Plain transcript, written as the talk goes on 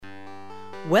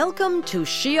Welcome to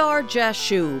Shiar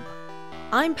Jashub.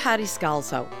 I'm Patty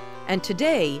Scalzo, and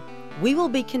today we will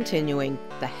be continuing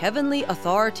the Heavenly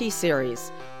Authority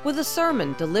series with a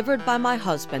sermon delivered by my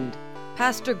husband,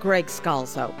 Pastor Greg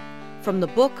Scalzo, from the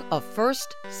book of 1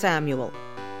 Samuel.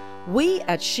 We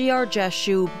at Shiar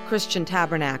Jashub Christian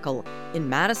Tabernacle in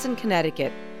Madison,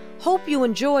 Connecticut, hope you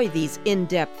enjoy these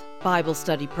in-depth Bible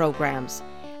study programs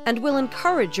and will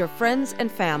encourage your friends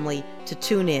and family to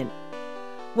tune in.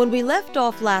 When we left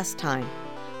off last time,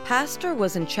 Pastor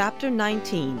was in chapter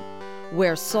 19,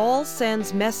 where Saul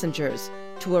sends messengers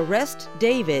to arrest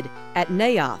David at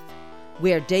Naioth,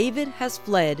 where David has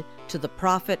fled to the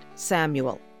prophet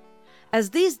Samuel.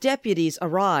 As these deputies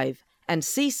arrive and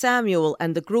see Samuel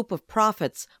and the group of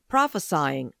prophets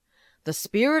prophesying, the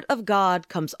Spirit of God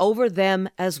comes over them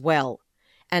as well,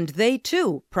 and they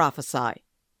too prophesy.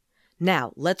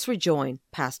 Now, let's rejoin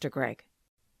Pastor Greg.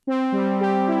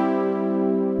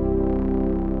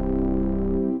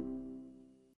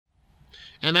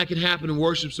 And that can happen in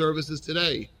worship services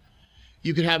today.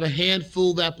 You could have a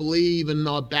handful that believe and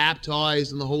are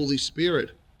baptized in the Holy Spirit.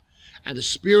 And the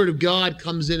Spirit of God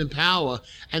comes in power.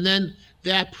 And then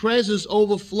that presence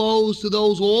overflows to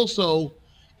those also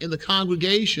in the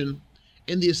congregation,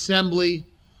 in the assembly,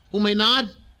 who may not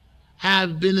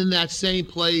have been in that same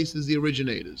place as the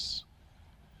originators.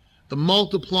 The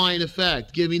multiplying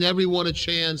effect, giving everyone a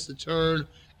chance to turn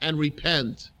and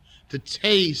repent, to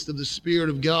taste of the Spirit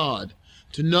of God,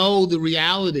 to know the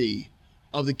reality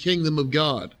of the kingdom of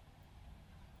God.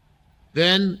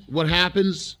 Then what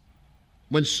happens?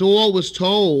 When Saul was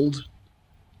told,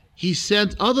 he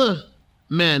sent other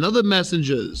men, other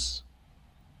messengers,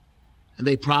 and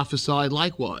they prophesied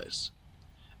likewise.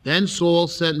 Then Saul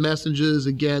sent messengers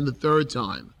again the third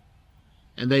time,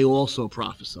 and they also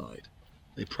prophesied.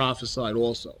 They prophesied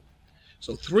also.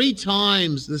 So 3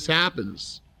 times this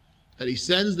happens, that he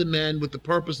sends the men with the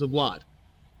purpose of what?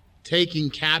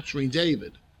 Capturing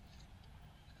David.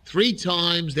 3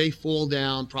 times they fall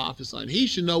down prophesying. He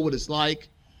should know what it's like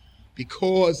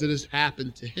because it has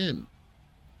happened to him.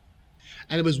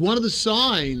 And it was one of the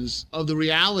signs of the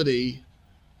reality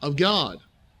of God.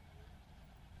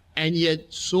 And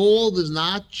yet Saul does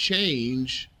not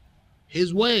change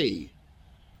his way.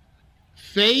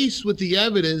 Faced with the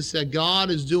evidence that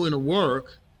God is doing a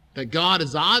work, that God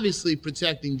is obviously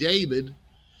protecting David,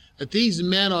 that these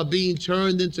men are being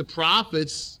turned into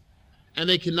prophets and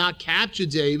they cannot capture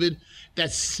David,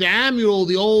 that Samuel,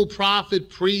 the old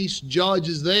prophet, priest, judge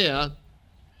is there.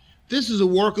 This is a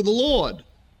work of the Lord.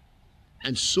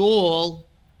 And Saul,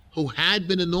 who had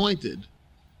been anointed,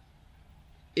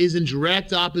 is in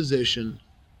direct opposition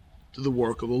to the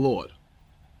work of the Lord.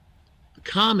 The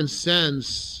common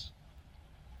sense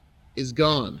is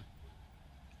gone.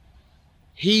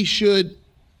 He should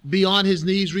be on his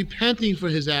knees repenting for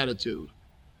his attitude,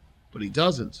 but he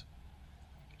doesn't.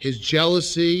 His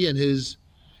jealousy and his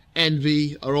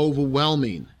envy are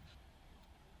overwhelming.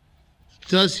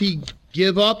 Does he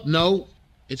give up? No.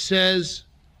 It says,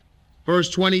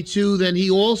 verse 22, then he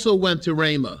also went to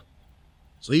Ramah.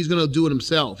 So he's going to do it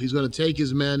himself. He's going to take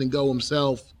his men and go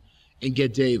himself and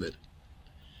get David.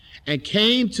 And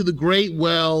came to the great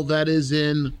well that is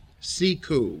in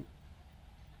Seku.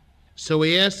 So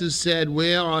he asked and said,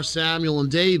 where are Samuel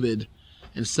and David?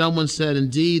 And someone said,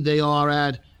 indeed, they are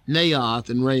at Naioth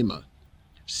and Ramah.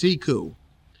 Seku.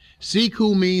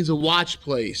 Seku means a watch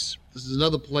place. This is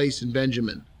another place in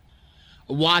Benjamin.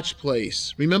 A watch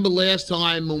place. Remember last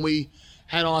time when we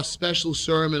had our special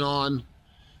sermon on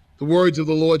the words of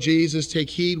the Lord Jesus,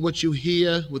 take heed what you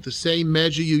hear, with the same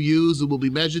measure you use, it will be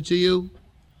measured to you.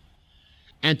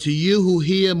 And to you who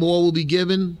hear, more will be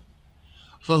given.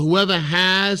 For whoever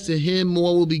has, to him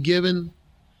more will be given,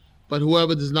 but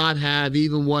whoever does not have,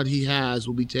 even what he has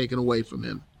will be taken away from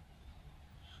him.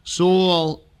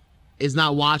 Saul is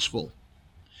not watchful.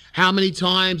 How many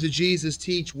times did Jesus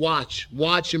teach, watch?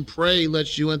 Watch and pray,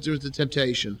 lest you enter into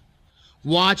temptation.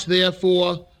 Watch,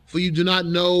 therefore, for you do not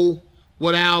know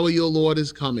what hour your Lord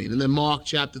is coming. And then Mark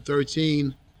chapter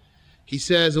 13, he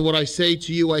says, and what I say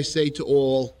to you, I say to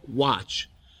all, watch.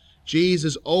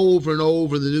 Jesus over and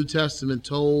over in the New Testament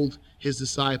told his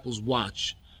disciples,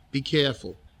 watch, be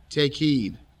careful, take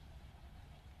heed.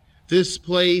 This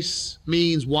place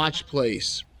means watch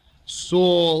place.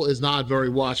 Saul is not very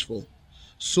watchful.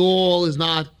 Saul is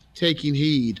not taking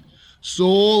heed.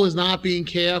 Saul is not being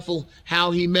careful how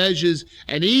he measures,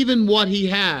 and even what he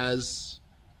has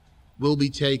will be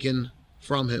taken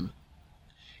from him.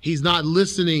 He's not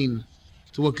listening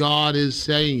to what God is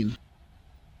saying.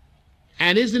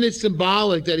 And isn't it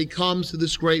symbolic that he comes to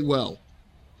this great well?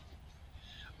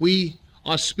 We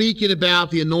are speaking about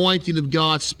the anointing of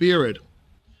God's Spirit.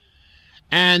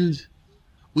 And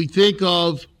we think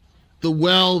of the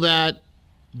well that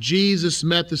Jesus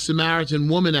met the Samaritan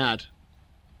woman at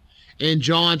in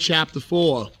John chapter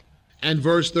 4 and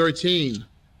verse 13.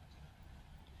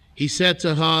 He said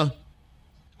to her,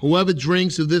 "Whoever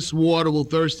drinks of this water will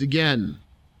thirst again,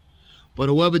 but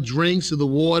whoever drinks of the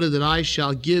water that I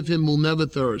shall give him will never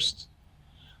thirst.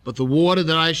 But the water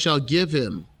that I shall give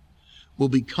him will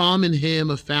become in him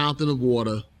a fountain of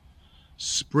water,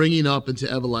 springing up into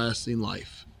everlasting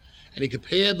life." And he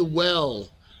compared the well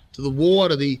to the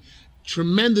water, the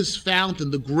tremendous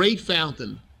fountain, the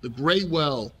great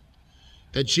well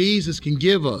that Jesus can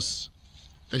give us,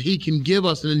 that he can give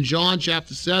us. And in John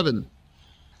chapter 7,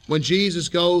 when Jesus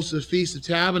goes to the Feast of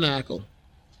Tabernacle,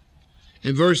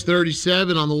 in verse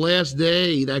 37, on the last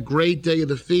day, that great day of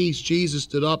the feast, Jesus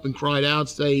stood up and cried out,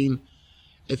 saying,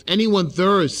 "If anyone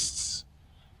thirsts,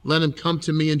 let him come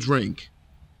to me and drink.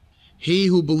 He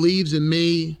who believes in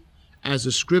me, as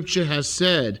the scripture has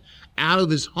said, out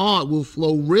of his heart will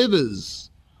flow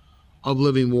rivers of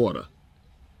living water."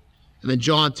 And then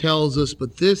John tells us,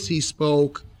 "But this he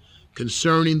spoke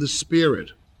concerning the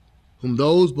Spirit, whom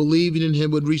those believing in him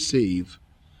would receive.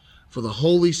 For the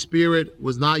Holy Spirit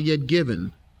was not yet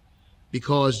given,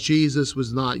 because Jesus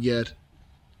was not yet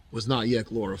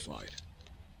glorified."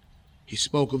 He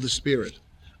spoke of the Spirit,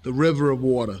 the river of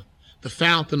water, the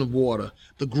fountain of water,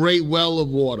 the great well of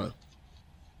water.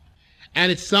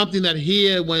 And it's something that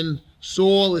here, when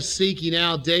Saul is seeking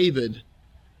out David,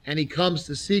 and he comes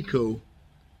to Siku,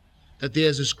 that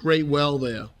there's this great well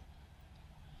there.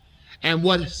 And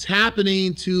what's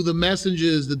happening to the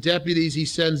messengers, the deputies he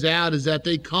sends out, is that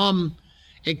they come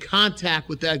in contact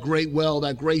with that great well,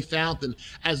 that great fountain,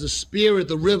 as the Spirit,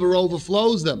 the river,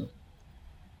 overflows them.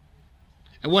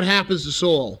 And what happens to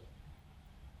Saul?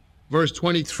 Verse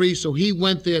 23, "So he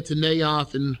went there to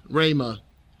Naioth in Ramah,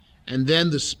 and then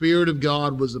the Spirit of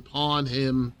God was upon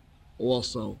him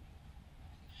also.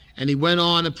 And he went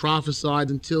on and prophesied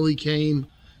until he came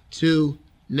to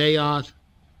Naioth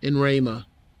in Ramah.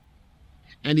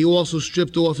 And he also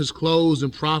stripped off his clothes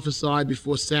and prophesied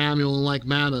before Samuel in like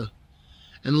manner,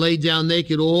 and lay down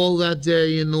naked all that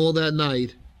day and all that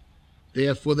night.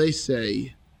 Therefore they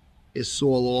say, is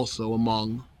Saul also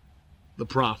among the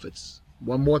prophets."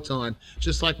 One more time,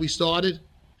 just like we started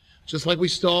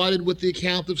with the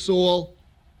account of Saul.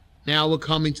 Now we're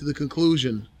coming to the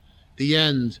conclusion, the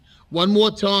end. One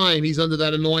more time, he's under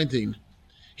that anointing.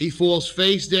 He falls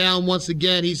face down once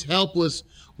again. He's helpless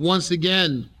once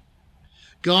again.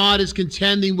 God is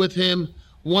contending with him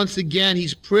once again.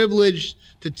 He's privileged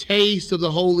to taste of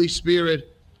the Holy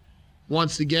Spirit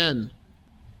once again.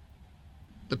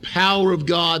 The power of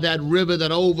God, that river,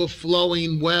 that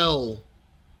overflowing well.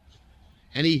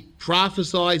 And he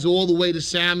prophesies all the way to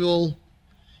Samuel.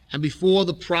 And before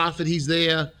the prophet, he's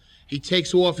there. He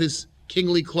takes off his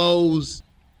kingly clothes,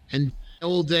 and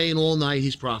all day and all night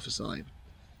he's prophesying.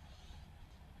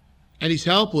 And he's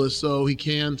helpless, so he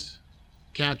can't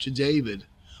capture David.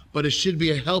 But it should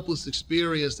be a helpless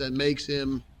experience that makes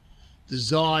him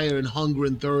desire and hunger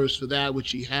and thirst for that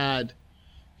which he had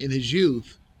in his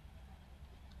youth.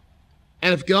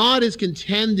 And if God is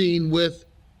contending with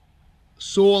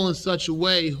Saul in such a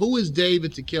way, who is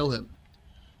David to kill him?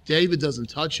 David doesn't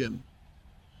touch him.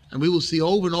 And we will see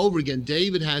over and over again,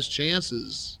 David has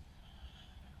chances,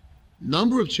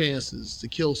 number of chances to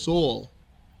kill Saul,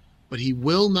 but he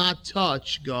will not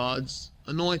touch God's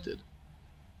anointed.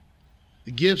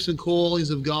 The gifts and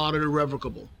callings of God are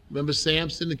irrevocable. Remember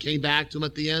Samson that came back to him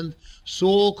at the end?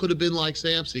 Saul could have been like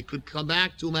Samson. He could come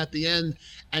back to him at the end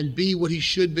and be what he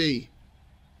should be.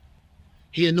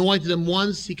 He anointed him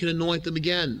once, he can anoint him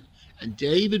again. And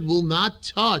David will not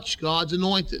touch God's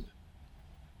anointed.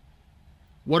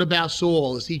 What about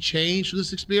Saul? Is he changed from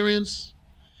this experience?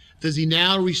 Does he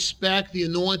now respect the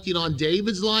anointing on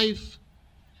David's life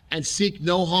and seek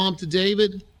no harm to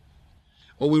David?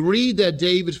 Well, we read that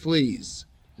David flees.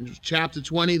 In chapter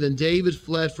 20, then David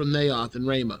fled from Naioth in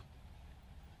Ramah.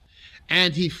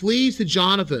 And he flees to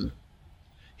Jonathan.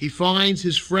 He finds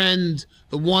his friend,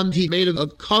 the one he made a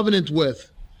covenant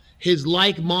with, his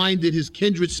like-minded, his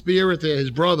kindred spirit there,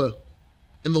 his brother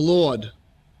in the Lord,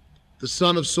 the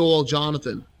son of Saul,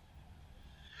 Jonathan.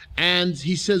 And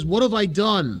he says, "What have I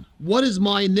done? What is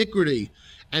my iniquity?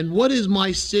 And what is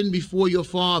my sin before your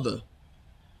father,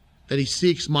 that he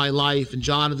seeks my life?" And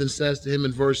Jonathan says to him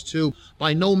in verse 2,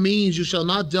 "By no means, you shall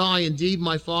not die. Indeed,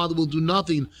 my father will do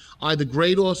nothing, either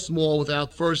great or small,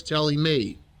 without first telling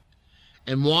me.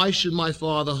 And why should my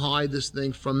father hide this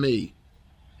thing from me?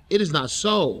 It is not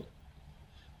so."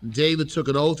 And David took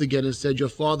an oath again and said, "Your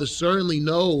father certainly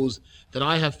knows that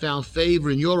I have found favor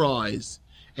in your eyes,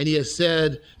 And he has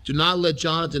said, do not let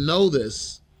Jonathan know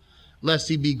this, lest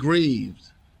he be grieved.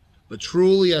 But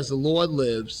truly as the Lord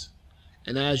lives,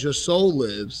 and as your soul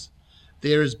lives,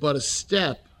 there is but a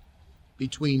step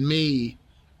between me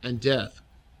and death.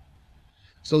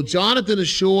 So Jonathan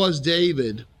assures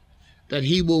David that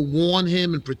he will warn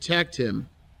him and protect him.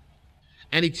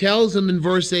 And he tells him in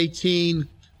verse 18,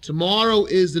 tomorrow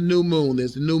is the new moon.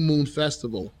 There's the new moon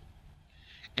festival.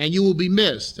 And you will be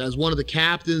missed. As one of the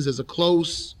captains, as a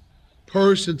close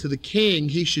person to the king,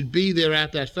 he should be there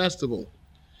at that festival.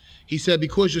 He said,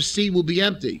 because your seat will be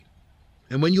empty.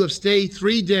 And when you have stayed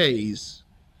 3 days,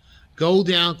 go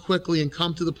down quickly and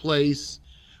come to the place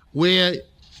where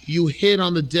you hid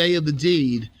on the day of the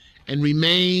deed and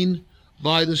remain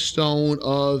by the stone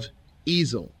of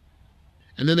Ezel.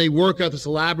 And then they work out this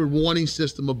elaborate warning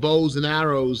system of bows and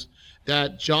arrows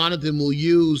that Jonathan will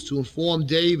use to inform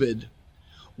David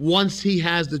once he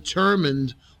has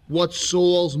determined what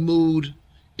Saul's mood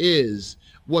is,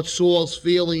 what Saul's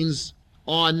feelings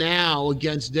are now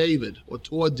against David or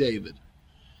toward David.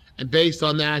 And based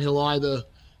on that, he'll either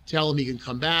tell him he can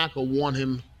come back or warn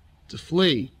him to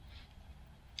flee.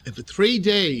 And for 3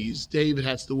 days, David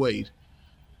has to wait.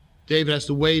 David has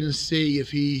to wait and see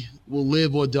if he will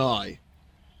live or die.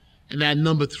 And that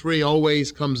number 3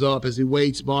 always comes up as he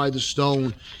waits by the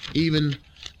stone. Even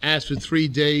as for 3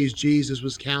 days, Jesus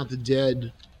was counted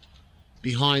dead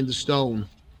behind the stone.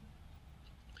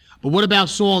 But what about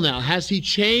Saul now? Has he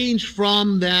changed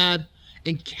from that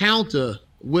encounter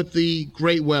with the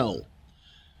great well,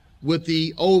 with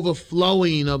the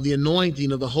overflowing of the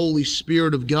anointing of the Holy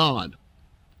Spirit of God?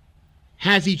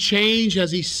 Has he changed?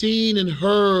 Has he seen and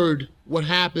heard what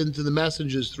happened to the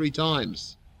messengers 3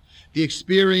 times? The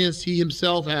experience he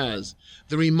himself has,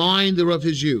 the reminder of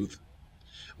his youth.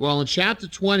 Well, in chapter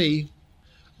 20,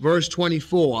 verse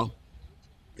 24,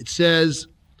 it says,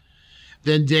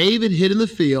 then David hid in the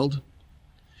field,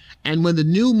 and when the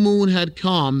new moon had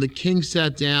come, the king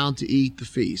sat down to eat the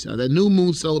feast. Now, the new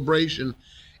moon celebration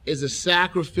is a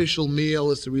sacrificial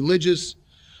meal. It's a religious,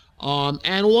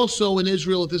 and also in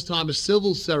Israel at this time, a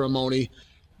civil ceremony.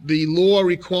 The law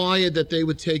required that they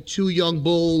would take 2 young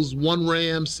bulls, 1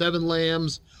 ram, 7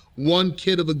 lambs, 1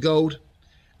 kid of a goat.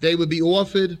 They would be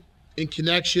offered in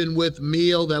connection with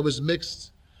meal that was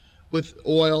mixed with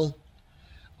oil.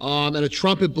 And a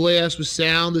trumpet blast would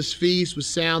sound. This feast would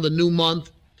sound the new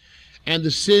month. And the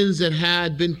sins that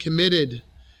had been committed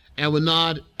and were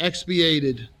not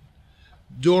expiated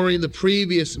during the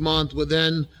previous month were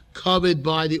then covered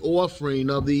by the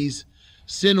offering of these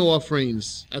sin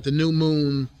offerings at the new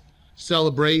moon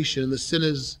celebration. The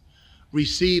sinners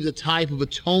received a type of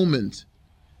atonement,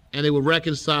 and they were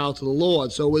reconciled to the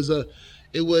Lord. So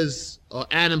it was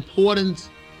an important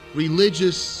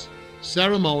religious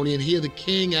ceremony, and here the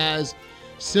king, as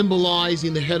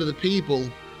symbolizing the head of the people,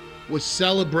 would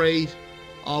celebrate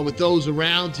with those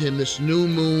around him this new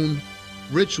moon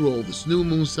ritual, this new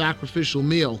moon sacrificial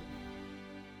meal.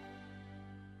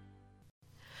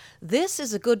 This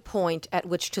is a good point at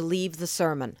which to leave the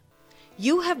sermon.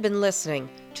 You have been listening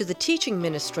to the teaching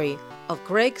ministry of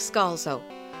Greg Scalzo,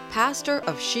 pastor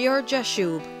of Shear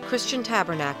Jashub Christian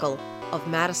Tabernacle of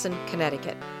Madison,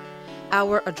 Connecticut.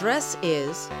 Our address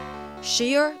is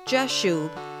Shear Jashub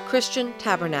Christian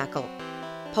Tabernacle,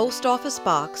 Post Office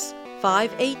Box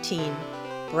 518,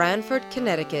 Branford,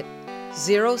 Connecticut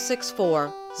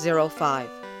 06405.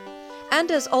 And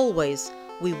as always,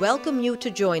 we welcome you to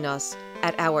join us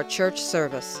at our church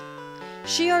service.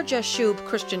 Shear Jashub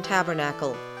Christian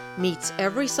Tabernacle meets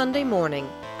every Sunday morning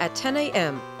at 10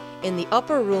 a.m. in the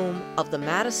upper room of the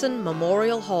Madison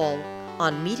Memorial Hall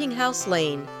on Meeting House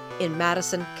Lane in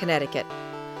Madison, Connecticut.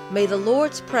 May the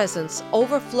Lord's presence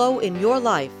overflow in your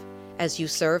life as you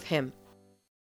serve Him.